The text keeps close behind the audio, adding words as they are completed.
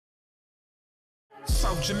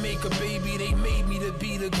South Jamaica, baby, they made me to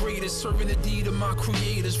be the greatest. Serving the deed of my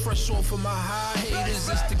creators, fresh off of my high haters.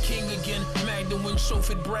 It's the king again, Magda when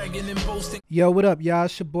chauffeured, bragging and boasting. Yo, what up, y'all?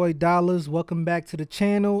 It's your boy Dollars. Welcome back to the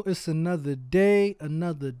channel. It's another day,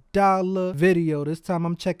 another dollar video. This time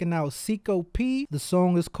I'm checking out Cico P. The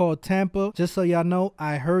song is called Tampa. Just so y'all know,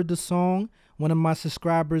 I heard the song. One of my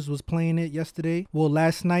subscribers was playing it yesterday. Well,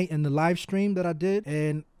 last night in the live stream that I did.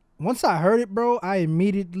 And once I heard it, bro, I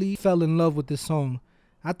immediately fell in love with this song.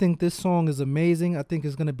 I think this song is amazing. I think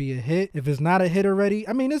it's going to be a hit. If it's not a hit already,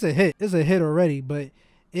 I mean, it's a hit. It's a hit already, but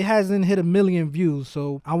it hasn't hit 1 million views.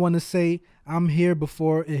 So I want to say I'm here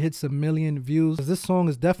before it hits 1 million views. This song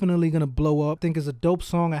is definitely going to blow up. I think it's a dope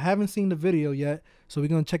song. I haven't seen the video yet, so we're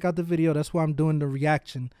going to check out the video. That's why I'm doing the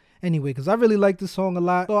reaction. Anyway, because I really like this song a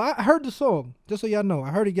lot. So I heard the song, just so y'all know. I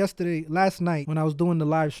heard it last night when I was doing the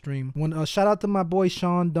live stream. Shout out to my boy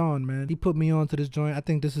Sean Don, man. He put me on to this joint. I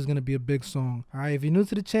think this is going to be a big song. All right, if you're new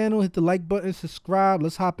to the channel, hit the like button, subscribe.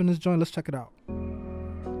 Let's hop in this joint. Let's check it out.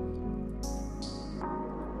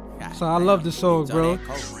 So I love this song, bro.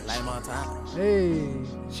 Hey,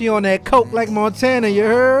 she on that coke like Montana, you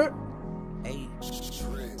heard?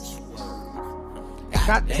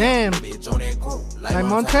 God damn, like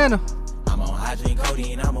Montana. I'm on hygiene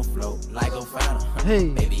codeine, I'm a float like a fountain. Hey,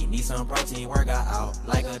 baby need some protein, workout out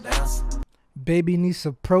like a dancer. Baby needs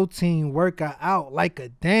some protein, workout out like a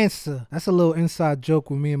dancer. That's a little inside joke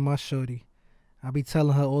with me and my shorty. I be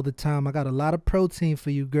telling her all the time, I got a lot of protein for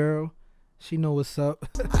you, girl. She know what's up.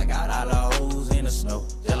 I got all the holes in the snow,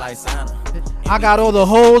 just like Santa. I got all the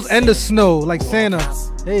holes and the snow, like Santa.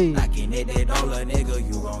 Hey. Knocking at that door, little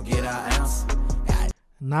nigga, you gon' get an answer.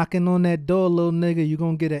 Knocking on that door, little nigga, you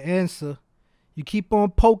gonna get an answer. You keep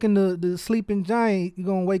on poking the sleeping giant, you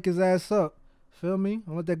gonna wake his ass up. Feel me?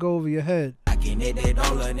 I'll let that go over your head. Knocking at that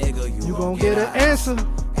door, little nigga, you gonna get an answer.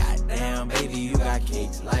 Goddamn, baby, you got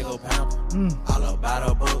cakes like a pamper. All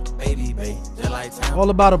about a buck, baby, just like Tampa.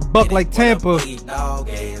 All about a buck like Tampa. Dog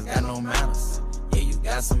ass, got no manners. Yeah, you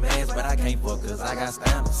got some ass, but I can't fuck cause I got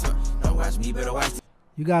standards. Don't watch me, better watch.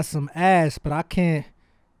 You got some ass, but I can't.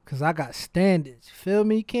 Cause I got standards, feel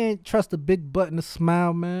me? You can't trust a big butt and a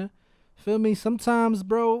smile, man. Feel me? Sometimes,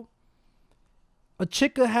 bro, a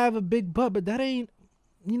chick could have a big butt, but that ain't,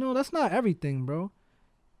 you know, that's not everything, bro.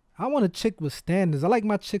 I want a chick with standards. I like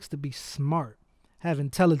my chicks to be smart, have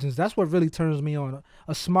intelligence. That's what really turns me on.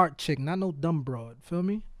 A smart chick, not no dumb broad. Feel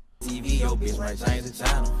me? TV, yo, bitch, right, change the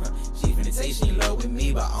channel. She finna say she in love with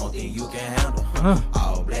me, but I don't think you can handle.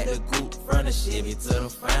 All black the coupe, from the Chevy to the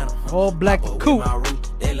Phantom. All black the coupe.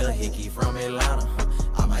 That little hickey from Atlanta.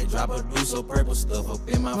 I might drop a deuce of purple stuff up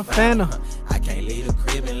in my Phantom. I can't leave the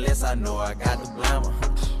crib unless I know I got the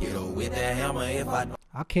blammer. You know, with that hammer if I don't.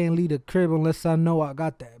 I can't leave the crib unless I know I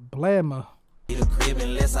got that blammer. Leave the crib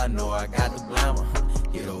unless I know I got the blammer.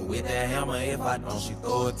 Hit her with that hammer, if I don't, she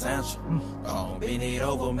throw a tantrum. Bend it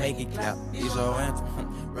over, make it clap, it's your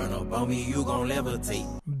anthem. Run up on me, you gon'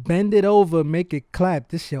 levitate. Bend it over, make it clap,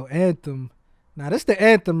 this your anthem. Now this the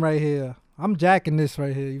anthem right here. I'm jacking this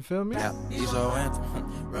right here, you feel me? Clap, it's your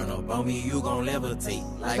anthem. Run up on me, you gon'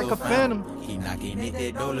 levitate. Like a phantom. He knocking at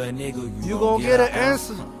that door, little nigga, you gon' get an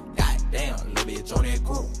answer. Goddamn, little bitch on that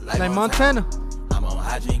cool, like Montana. I'm on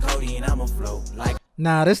hygiene codeine, I'm a float like.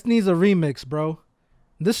 Nah, this needs a remix, bro.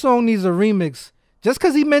 This song needs a remix. Just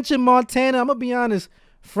because he mentioned Montana, I'm going to be honest,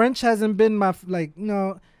 French hasn't been my, like, you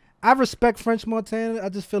know, I respect French Montana. I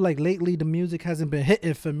just feel like lately the music hasn't been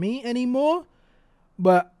hitting for me anymore.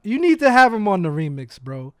 But you need to have him on the remix,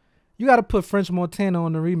 bro. You got to put French Montana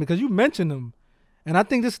on the remix because you mentioned him. And I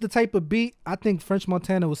think this is the type of beat I think French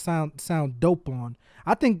Montana will sound dope on.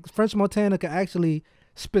 I think French Montana could actually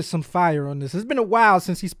spit some fire on this. It's been a while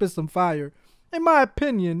since he spit some fire, in my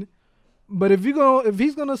opinion. But if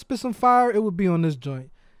he's gonna spit some fire, it would be on this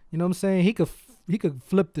joint. You know what I'm saying? He could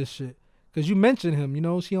flip this shit. Cause you mentioned him, you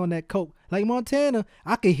know, she on that coke. Like Montana,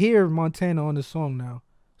 I could hear Montana on this song now.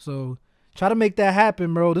 So try to make that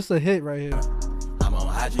happen, bro. This is a hit right here. I'm on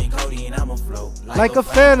hygiene codeine, I'm a float. Like a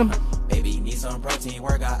phantom. Baby need some protein,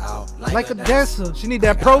 workout out. Like a dancer. She need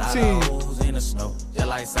that protein. In the snow, just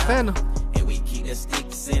like phantom. And we keep the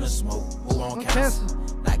sticks in the smoke. Who on cancer?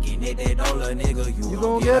 You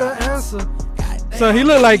gon' get an answer. So he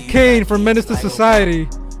look like Kane from Menace to Society.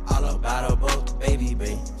 All about a book, baby,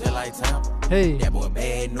 just like Tampa. Hey, that boy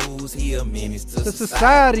bad news, he a menace to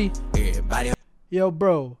society. Everybody. Yo,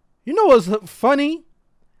 bro, you know what's funny?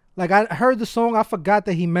 Like I heard the song, I forgot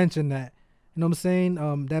that he mentioned that. You know what I'm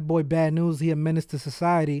saying? That boy bad news, he a menace to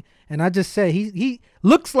society. And I just said he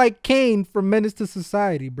looks like Kane from Menace to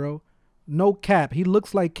Society, bro. No cap. He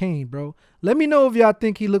looks like Kane, bro. Let me know if y'all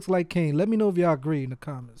think he looks like Kane. Let me know if y'all agree in the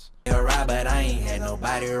comments. Right, but I ain't had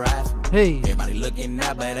nobody ride for me. Hey. Everybody looking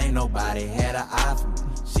out, but ain't nobody had an eye for me.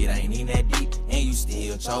 Shit ain't even that deep, and you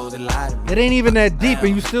still chose to lie to me. It ain't even that deep,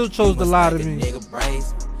 and you still chose to lie to me. Nigga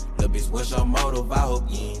brazen. Little bitch, what's your motive? I hope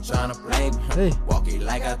you ain't tryna play me. Hey. Walk it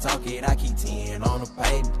like I talk it, I keep 10 on the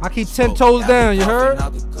pavement. I keep 10 toes down, you heard?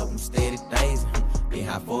 Steady days. Been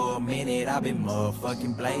high for a minute, I been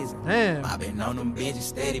motherfucking blazing. Damn. I been on them bitches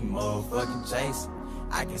steady motherfucking chasing.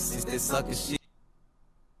 I can sense that sucker shit.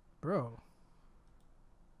 Bro.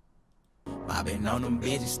 I been on them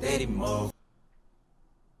bitches steady motherfucking.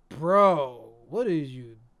 Bro, what is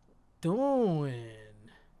you doing?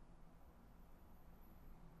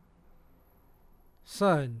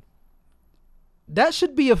 Son, that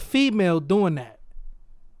should be a female doing that.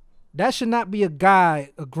 That should not be a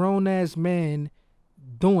guy, a grown-ass man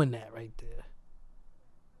doing that right there.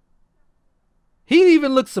 He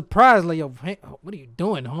even looked surprised, like, yo, what are you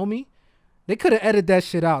doing, homie? They could have edited that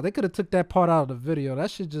shit out. They could have took that part out of the video.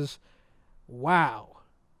 That shit just, wow.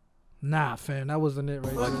 Nah, fam, that wasn't it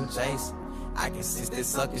right there. Chase. I can sense that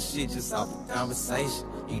sucker shit just off the conversation.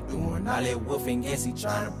 He doing all that woofing, guess he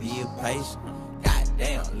trying to be a patient.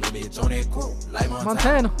 Goddamn, little bitch on that cool, like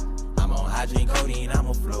Montana. I'm on hygiene codeine, I'm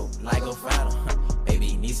a float like a fountain.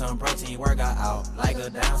 Baby, need some protein, work out like a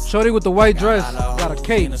dancer. Shorty with the white dress, got a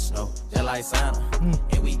cake. Just like Santa.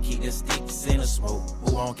 And we keep the sticks in the smoke.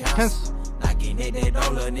 Who on council? Knocking at that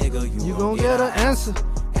dollar, nigga, you gon' get an answer.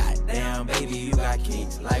 Goddamn, baby, you got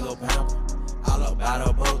kicks like a pamper. All about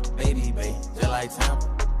a boat, baby, just like Tampa.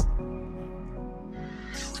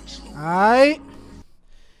 Alright.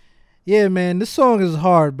 Yeah, man, this song is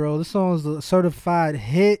hard, bro. This song is a certified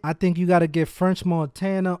hit. I think you got to get French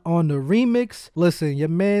Montana on the remix. Listen, your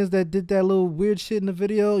mans that did that little weird shit in the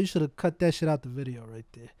video, you should have cut that shit out the video right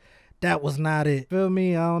there. That was not it. Feel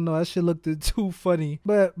me? I don't know. That shit looked too funny.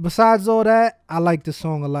 But besides all that, I like this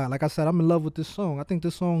song a lot. Like I said, I'm in love with this song. I think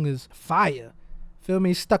this song is fire. Feel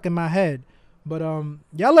me? Stuck in my head. But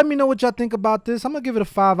y'all let me know what y'all think about this. I'm going to give it a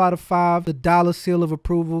 5 out of 5. The dollar seal of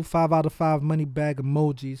approval. 5 out of 5 money bag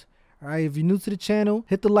emojis. Alright, if you're new to the channel,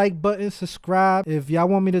 hit the like button, subscribe. If y'all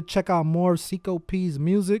want me to check out more Cico P's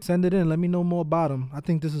music, send it in. Let me know more about him. I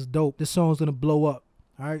think this is dope. This song's gonna blow up.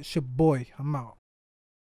 Alright, it's your boy. I'm out.